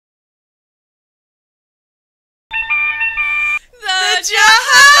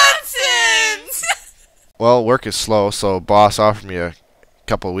Johansons! Well, work is slow, so boss offered me a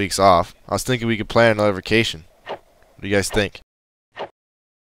couple of weeks off. I was thinking we could plan another vacation. What do you guys think?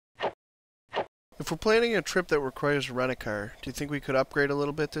 If we're planning a trip that requires a rent-a-car, do you think we could upgrade a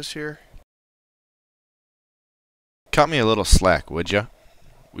little bit this year? Cut me a little slack, would ya?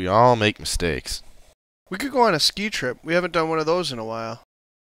 We all make mistakes. We could go on a ski trip. We haven't done one of those in a while.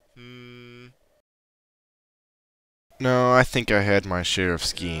 No, I think I had my share of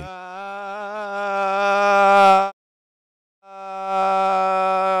skiing.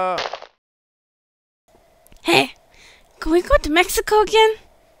 Hey, can we go to Mexico again?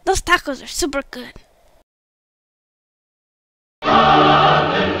 Those tacos are super good.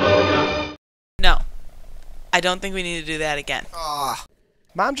 No. I don't think we need to do that again.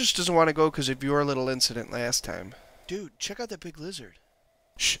 Mom just doesn't want to go because of your little incident last time. Dude, check out that big lizard.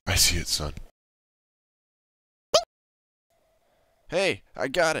 Shh, I see it, son. Hey, I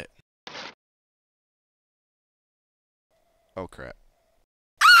got it. Oh crap.